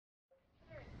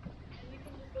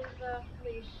the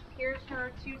leash. Here's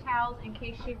her 2 towels in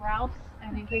case she ralphs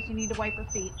and in case you need to wipe her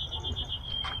feet.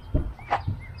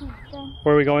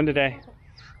 Where are we going today?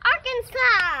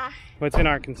 Arkansas! What's in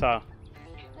Arkansas?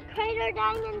 The crater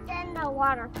diamonds and the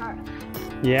water park.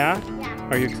 Yeah? Yeah.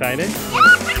 Are you excited?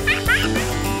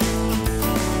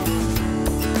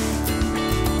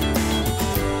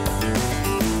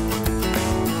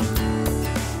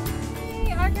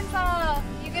 Hey, Arkansas!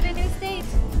 You get a new state.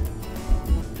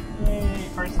 Yay,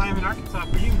 first time in Arkansas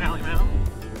for you, Mally Mal.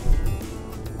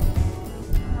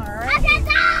 Alright.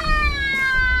 Arkansas!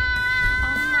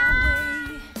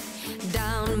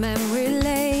 Down memory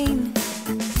lane,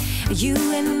 you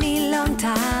and me long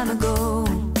time ago,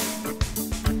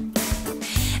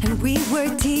 and we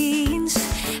were teens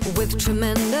with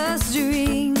tremendous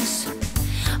dreams,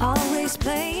 always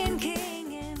playing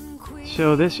king and queen.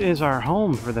 So this is our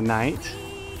home for the night.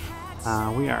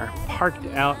 We are parked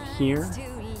out here,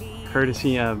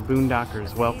 courtesy of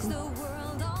Boondockers Welcome.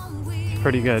 It's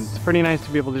pretty good. It's pretty nice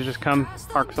to be able to just come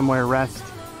park somewhere, rest,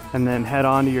 and then head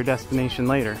on to your destination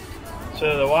later.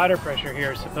 So the water pressure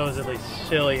here is supposedly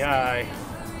silly high,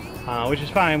 which is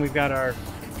fine. We've got our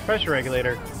pressure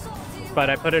regulator,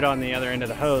 but I put it on the other end of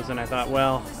the hose, and I thought,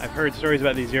 well, I've heard stories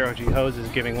about these zero-G hoses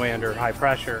giving way under high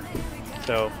pressure,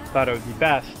 so thought it would be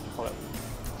best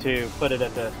to put it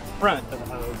at the front of the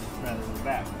hose rather than the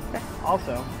back.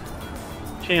 Also,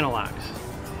 channel locks.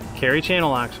 Carry channel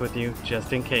locks with you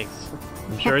just in case.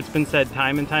 I'm sure it's been said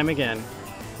time and time again,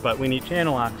 but we need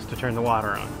channel locks to turn the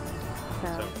water on.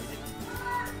 So.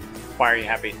 Why are you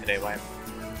happy today, wife?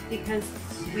 Because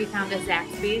we found a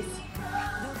Zaxby's.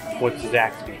 What's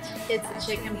Zaxby's? It's a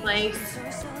chicken place.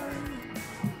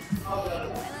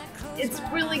 It's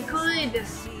really good.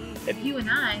 You and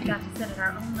I got to sit at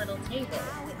our own little table.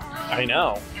 I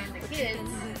know. And the kids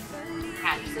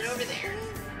had to sit over there.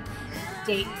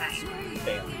 Date night.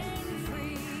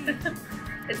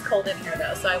 It's cold in here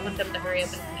though, so I want them to hurry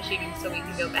up and finish eating so we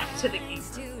can go back to the game.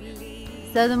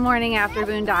 So the morning after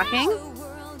boondocking,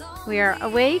 we are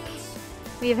awake.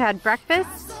 We've had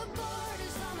breakfast.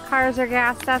 Cars are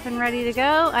gassed up and ready to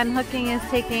go. Unhooking is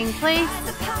taking place.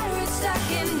 The pirates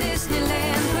stuck in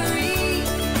Disneyland Paris.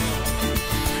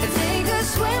 Take a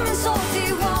swim in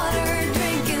salty water,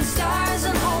 drinking stars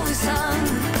and holy sun,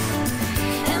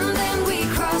 and then we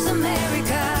cross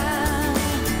America.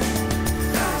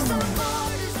 Cross the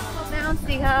borders of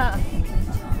Bouncy Hub.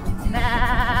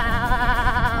 Malcolm.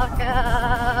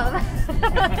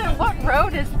 What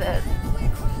road is this?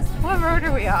 What road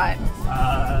are we on?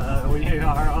 We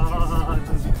are on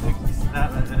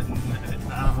 67. It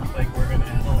sounds like we're gonna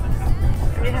end on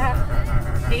the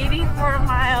Yeah, 84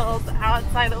 miles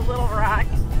outside of Little Rock,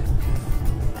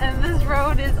 and this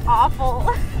road is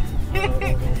awful.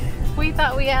 We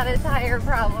thought we had a tire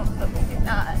problem, but we do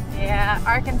not. Yeah,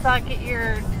 Arkansas, get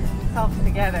yourself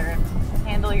together and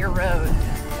handle your road.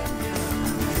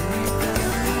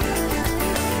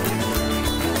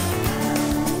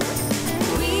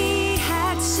 we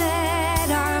had set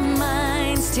our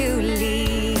minds to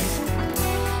leave,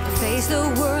 face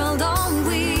the world on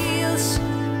wheels,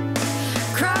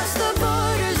 cross the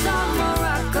borders of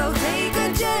Morocco, take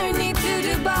a journey to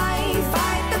Dubai,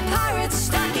 fight the pirates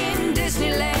stuck in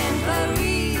Disneyland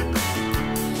Paris,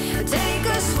 take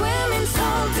a swim in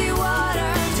salty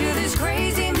water to this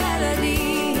crazy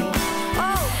melody,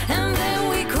 oh, and then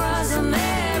we cross America.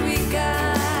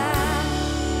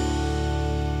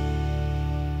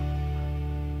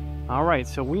 All right,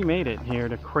 so we made it here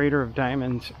to Crater of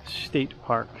Diamonds State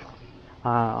Park. It's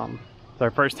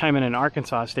our first time in an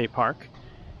Arkansas state park,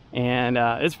 and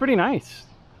it's pretty nice.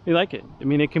 We like it. I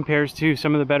mean, it compares to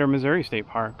some of the better Missouri state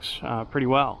parks pretty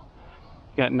well.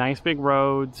 Got nice big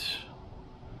roads.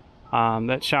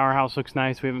 That shower house looks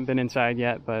nice. We haven't been inside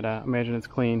yet, but I imagine it's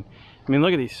clean. I mean,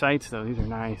 look at these sites though. These are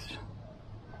nice.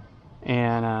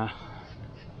 And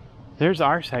there's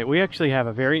our site. We actually have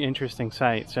a very interesting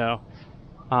site. So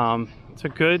it's a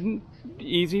good,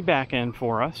 easy back end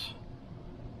for us.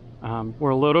 We're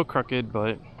a little crooked,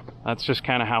 but that's just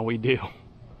kind of how we do.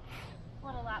 A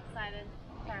little lopsided.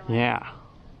 Yeah.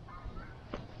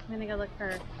 I'm gonna go look for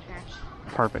trash.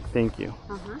 Perfect. Thank you.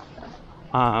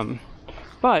 Uh-huh.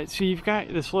 But so you've got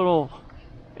this little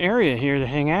area here to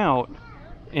hang out,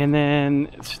 and then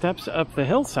steps up the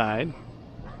hillside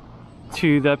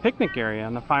to the picnic area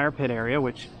and the fire pit area,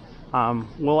 which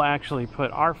we'll actually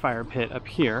put our fire pit up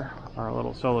here, our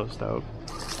little solo stove.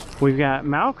 We've got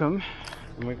Malcolm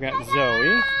and we've got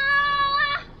Zoe.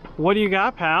 What do you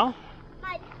got, pal?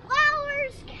 My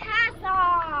flowers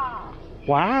castle!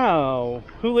 Wow.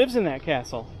 Who lives in that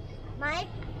castle? My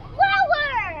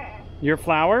flower! Your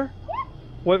flower? Yep.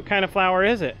 What kind of flower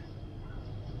is it?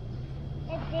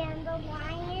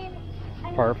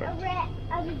 Perfect.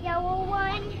 A yellow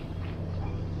one.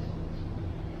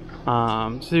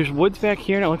 So there's woods back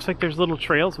here, and it looks like there's little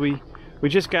trails. We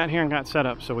just got here and got set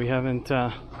up, so we haven't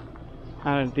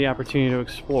had the opportunity to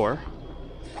explore.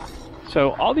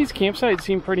 So all these campsites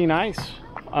seem pretty nice,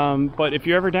 but if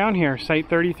you're ever down here, Site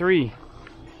 33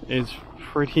 is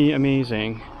pretty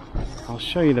amazing. I'll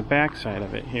show you the back side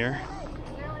of it here.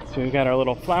 So we got our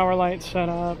little flower lights set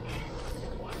up,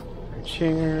 our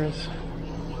chairs,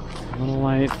 little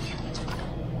lights,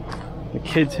 the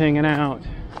kids hanging out.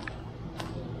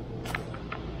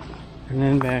 And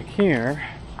then back here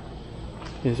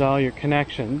is all your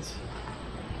connections.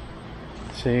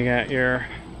 So you got your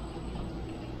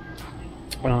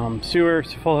sewer,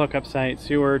 full hookup site,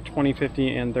 sewer 20,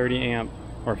 50, and 30 amp,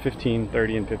 or 15,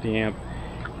 30, and 50 amp.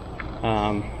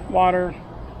 Water,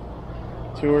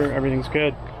 sewer, everything's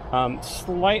good.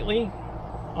 Slightly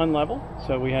unlevel,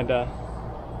 so we had to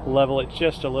level it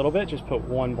just a little bit, just put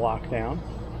one block down,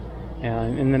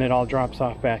 and then it all drops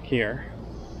off back here.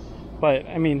 But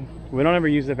I mean, we don't ever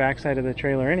use the backside of the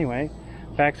trailer anyway.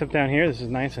 Backs up down here. This is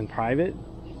nice and private.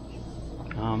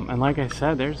 And like I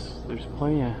said, there's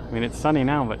plenty of, I mean, it's sunny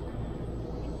now, but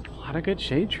a lot of good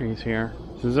shade trees here.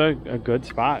 This is a good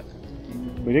spot.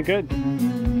 We did good.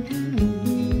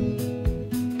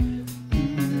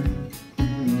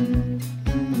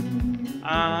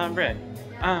 I'm ready.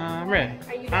 I'm ready.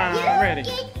 I'm ready.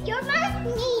 You must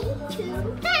need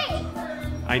to pay.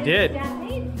 I did.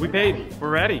 We paid. We're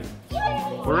ready.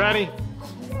 We're ready.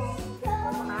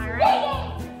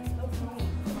 Alright.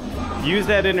 Use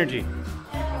that energy.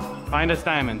 Find us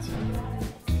diamonds.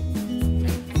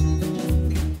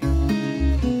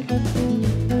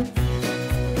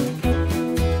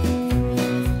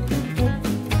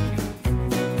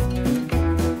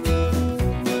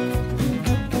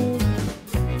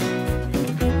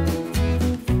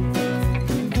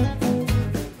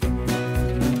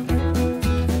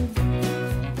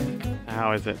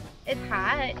 How is it? It's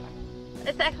hot.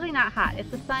 It's actually not hot. If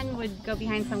the sun would go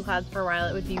behind some clouds for a while,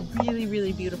 it would be really,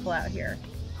 really beautiful out here.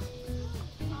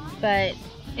 But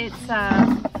it's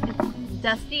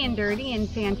dusty and dirty and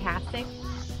fantastic.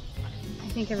 I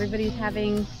think everybody's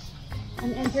having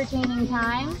an entertaining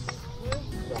time.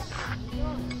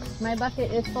 My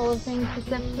bucket is full of things to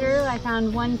sift through. I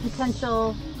found one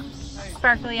potential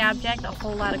sparkly object, a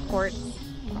whole lot of quartz,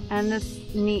 and this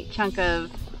neat chunk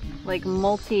of like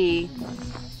multicolored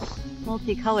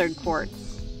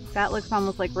quartz. That looks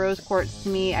almost like rose quartz to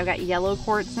me. I've got yellow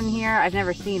quartz in here. I've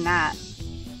never seen that.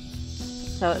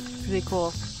 So it's pretty cool.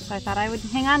 So I thought I would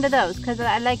hang on to those because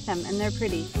I like them and they're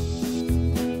pretty.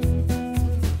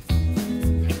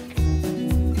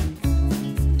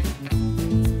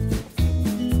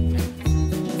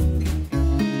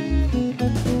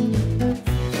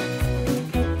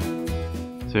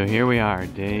 So here we are,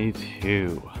 day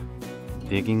 2,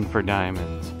 digging for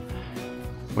diamonds.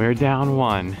 We're down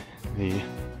 1. The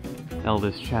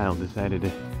eldest child decided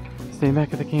to stay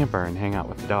back at the camper and hang out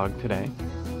with the dog today.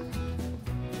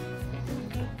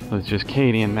 So it's just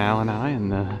Katie and Mal and I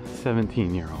and the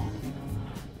 17-year-old.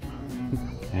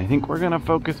 I think we're gonna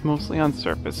focus mostly on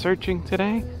surface searching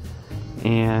today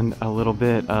and a little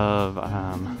bit of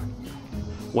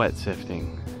wet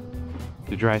sifting.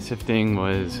 The dry sifting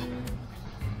was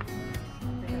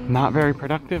not very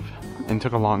productive and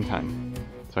took a long time.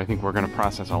 So I think we're gonna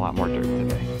process a lot more dirt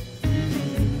today.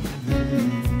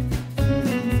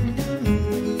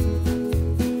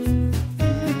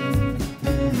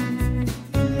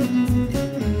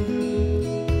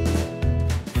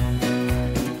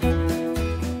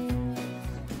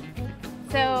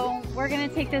 So we're gonna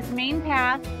take this main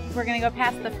path. We're gonna go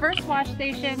past the first wash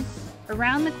station,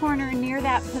 around the corner near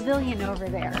that pavilion over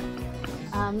there.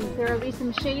 There will be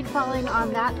some shade falling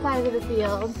on that side of the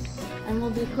field, and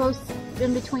we'll be close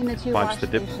in between the two wash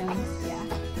stations. Yeah.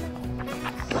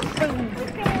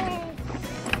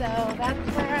 So that's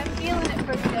where I'm feeling it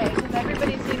for today, because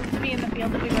everybody seems to be in the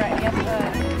field that we were at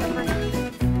yesterday.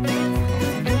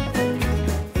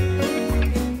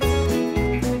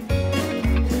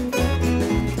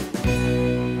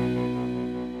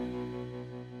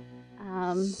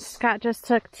 Scott just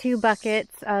took 2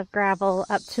 buckets of gravel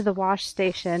up to the wash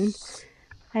station.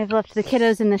 I've left the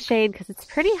kiddos in the shade because it's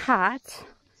pretty hot.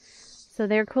 So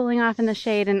they're cooling off in the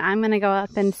shade, and I'm going to go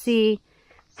up and see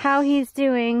how he's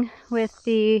doing with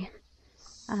the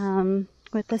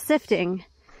sifting.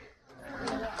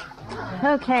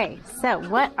 Okay, so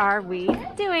what are we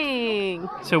doing?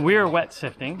 So we are wet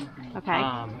sifting. Okay.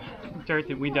 Dirt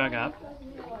that we dug up,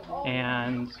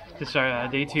 and this is our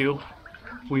day 2.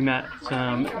 We met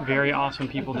some very awesome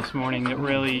people this morning that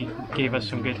really gave us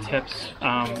some good tips,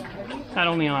 not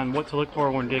only on what to look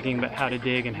for when digging, but how to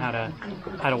dig and how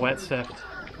to wet sift.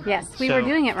 Yes, we were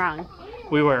doing it wrong.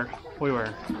 We were.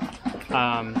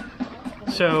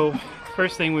 So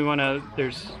first thing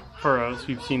there's furrows.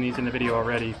 You've seen these in the video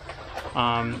already.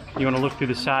 You want to look through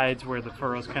the sides where the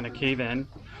furrows kind of cave in,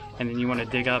 and then you want to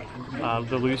dig up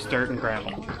the loose dirt and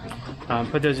gravel.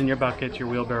 Put those in your buckets, your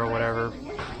wheelbarrow, whatever,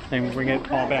 and bring it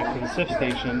all back to the sift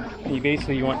station. And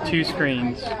you want 2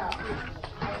 screens.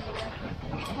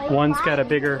 One's got a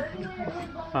bigger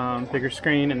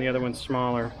screen, and the other one's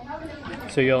smaller.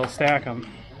 So you'll stack them.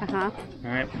 All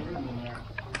right.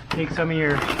 Take some of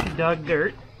your dug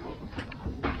dirt.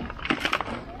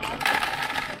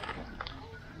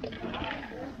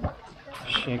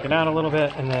 Shake it out a little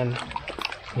bit, and then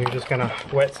you're just gonna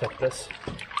wet sift this.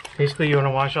 Basically, you want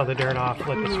to wash all the dirt off,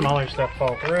 let the smaller stuff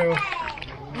fall through.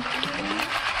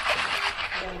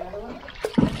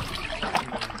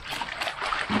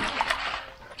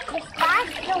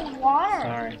 That's the water.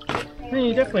 Sorry. Then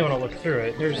you definitely want to look through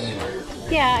it.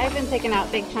 Yeah, I've been taking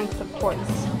out big chunks of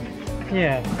quartz.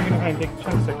 Yeah, you're gonna find big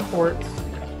chunks of quartz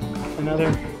and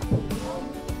other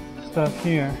stuff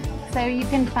here. So you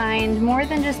can find more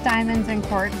than just diamonds and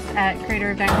quartz at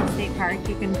Crater of Diamonds State Park.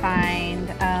 You can find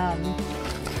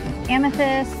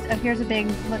amethyst. Oh, here's a big,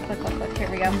 look, here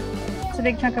we go. It's a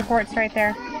big chunk of quartz right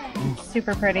there.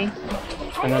 Super pretty.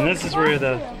 And then this is where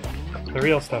the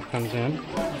real stuff comes in.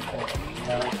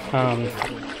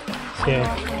 So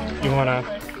you want to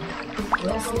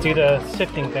do the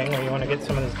sifting thing where you want to get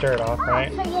some of this dirt off,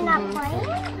 right? So you're not playing?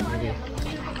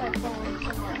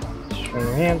 Just run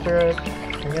your hand through it,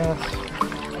 I guess.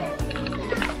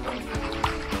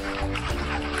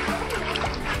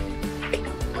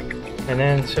 And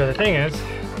then, so the thing is,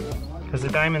 because the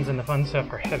diamonds and the fun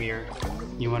stuff are heavier,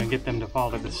 you want to get them to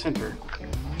fall to the center.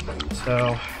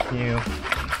 So you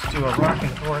do a rock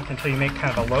and forth until you make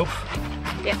kind of a loaf.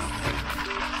 Yes.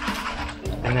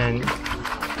 And then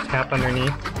tap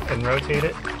underneath and rotate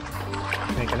it.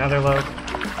 Make another loaf.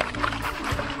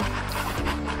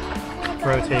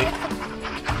 Rotate.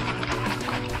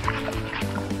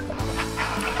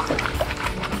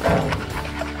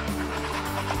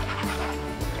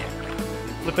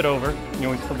 Flip it over. You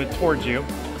always flip it towards you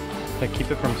to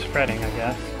keep it from spreading, I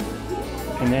guess.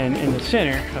 And then in the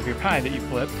center of your pie that you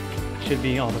flipped should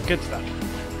be all the good stuff.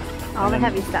 All the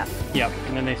heavy stuff. Yep.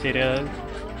 And then they say to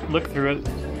look through it,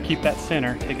 keep that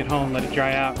center, take it home, let it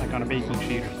dry out like on a baking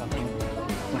sheet or something.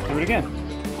 Let's do it again.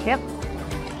 Yep.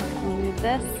 We'll need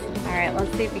this. All right,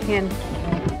 let's see if we can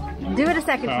do it a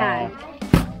second time.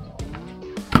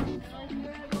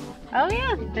 Oh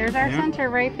yeah, there's our center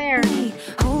right there.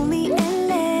 Hold me and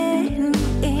let me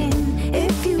in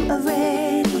if you are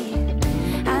ready.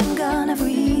 I'm gonna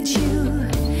reach you.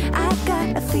 I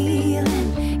got a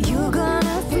feeling you're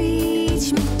gonna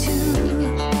reach me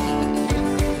too.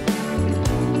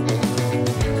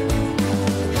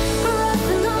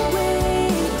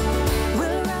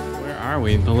 Where are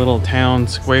we? The little town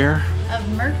square? Of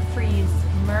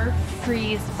Murfreesboro.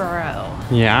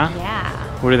 Yeah?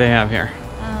 Yeah. What do they have here?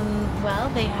 Well,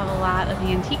 they have a lot of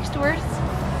antique stores,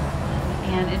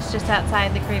 and it's just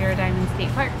outside the Crater of Diamonds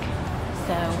State Park.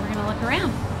 So we're gonna look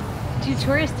around, do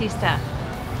touristy stuff.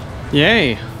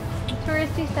 Yay!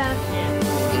 Touristy stuff.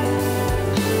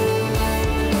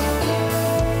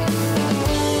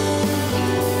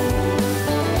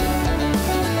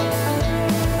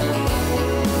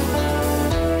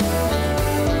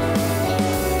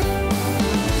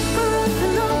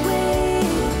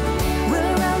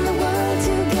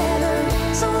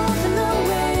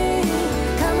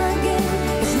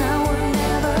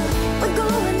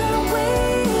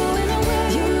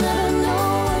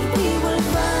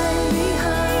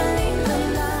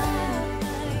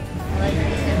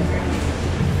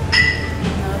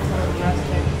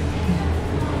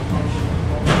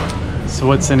 So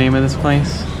what's the name of this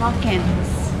place? Hawkins.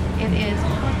 It is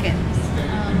Hawkins.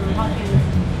 Hawkins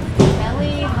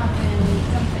Belly, Hawkins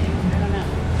something. I don't know.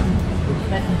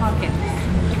 But Hawkins.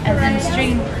 As in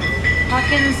string.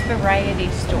 Hawkins Variety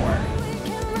Store.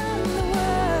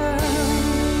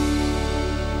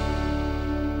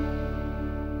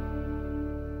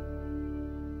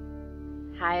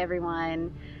 Hi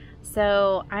everyone.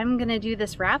 So I'm gonna do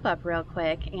this wrap up real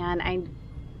quick, and I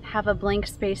have a blank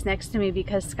space next to me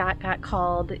because Scott got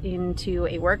called into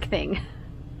a work thing.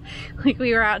 Like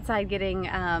we were outside getting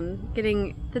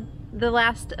the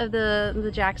last of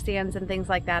the jack stands and things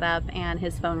like that up, and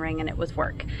his phone rang and it was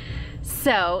work.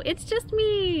 So it's just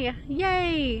me,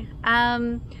 yay.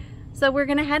 So we're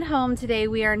gonna head home today.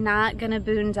 We are not gonna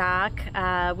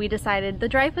boondock. We decided the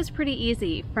drive was pretty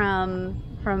easy from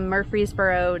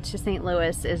Murfreesboro to St.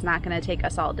 Louis is not gonna take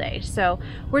us all day. So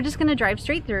we're just gonna drive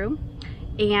straight through,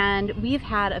 and we've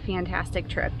had a fantastic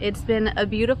trip. It's been a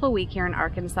beautiful week here in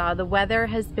Arkansas. The weather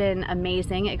has been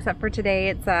amazing, except for today.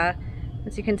 It's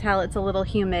as you can tell, it's a little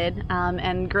humid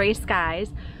and gray skies.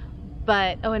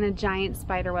 But, oh, and a giant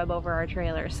spider web over our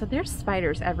trailer. So there's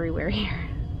spiders everywhere here.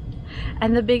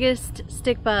 And the biggest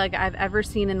stick bug I've ever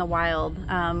seen in the wild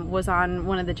was on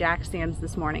one of the jack stands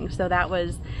this morning. So that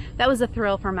was a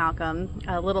thrill for Malcolm,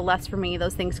 a little less for me.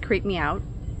 Those things creep me out.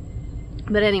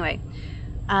 But anyway,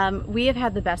 we have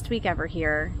had the best week ever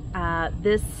here.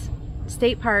 This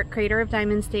state park, Crater of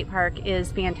Diamonds State Park,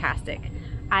 is fantastic.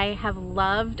 I have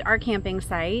loved our camping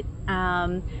site,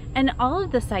 and all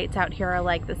of the sites out here are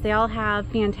like this. They all have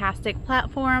fantastic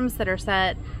platforms that are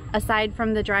set aside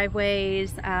from the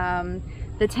driveways.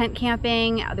 The tent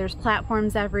camping, there's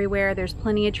platforms everywhere. There's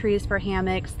plenty of trees for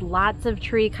hammocks, lots of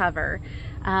tree cover.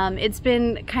 It's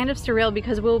been kind of surreal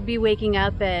because we'll be waking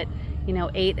up at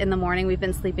 8 in the morning. We've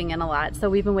been sleeping in a lot, so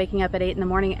we've been waking up at 8 in the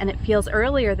morning, and it feels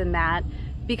earlier than that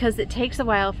because it takes a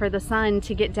while for the sun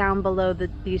to get down below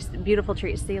these beautiful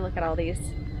trees. See, look at all these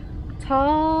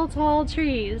tall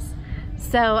trees.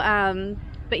 So,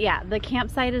 but yeah, the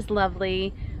campsite is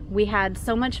lovely. We had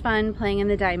so much fun playing in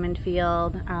the diamond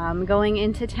field, going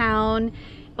into town.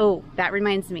 Oh, that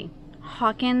reminds me.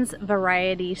 Hawkins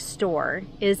Variety Store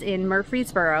is in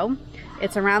Murfreesboro.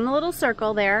 It's around the little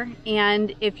circle there,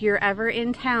 and if you're ever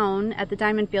in town at the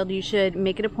diamond field, you should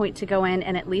make it a point to go in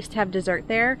and at least have dessert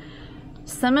there.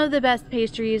 Some of the best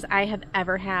pastries I have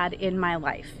ever had in my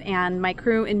life, and my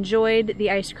crew enjoyed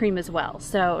the ice cream as well.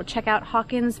 So check out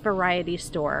Hawkins Variety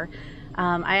Store.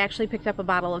 I actually picked up a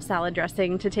bottle of salad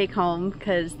dressing to take home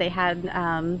because they had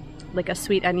like a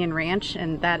sweet onion ranch,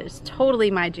 and that is totally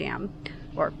my jam,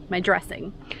 or my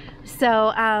dressing.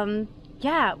 So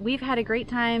yeah, we've had a great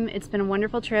time. It's been a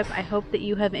wonderful trip. I hope that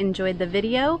you have enjoyed the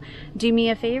video. Do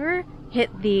me a favor,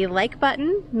 hit the like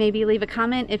button, maybe leave a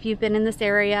comment if you've been in this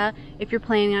area. If you're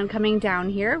planning on coming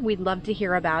down here, we'd love to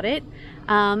hear about it.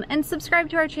 And subscribe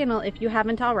to our channel if you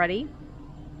haven't already.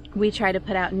 We try to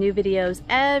put out new videos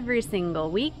every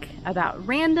single week about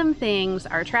random things,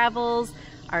 our travels,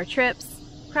 our trips,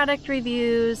 product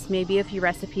reviews, maybe a few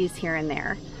recipes here and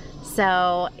there.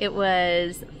 So it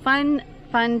was fun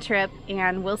trip,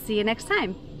 and we'll see you next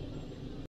time.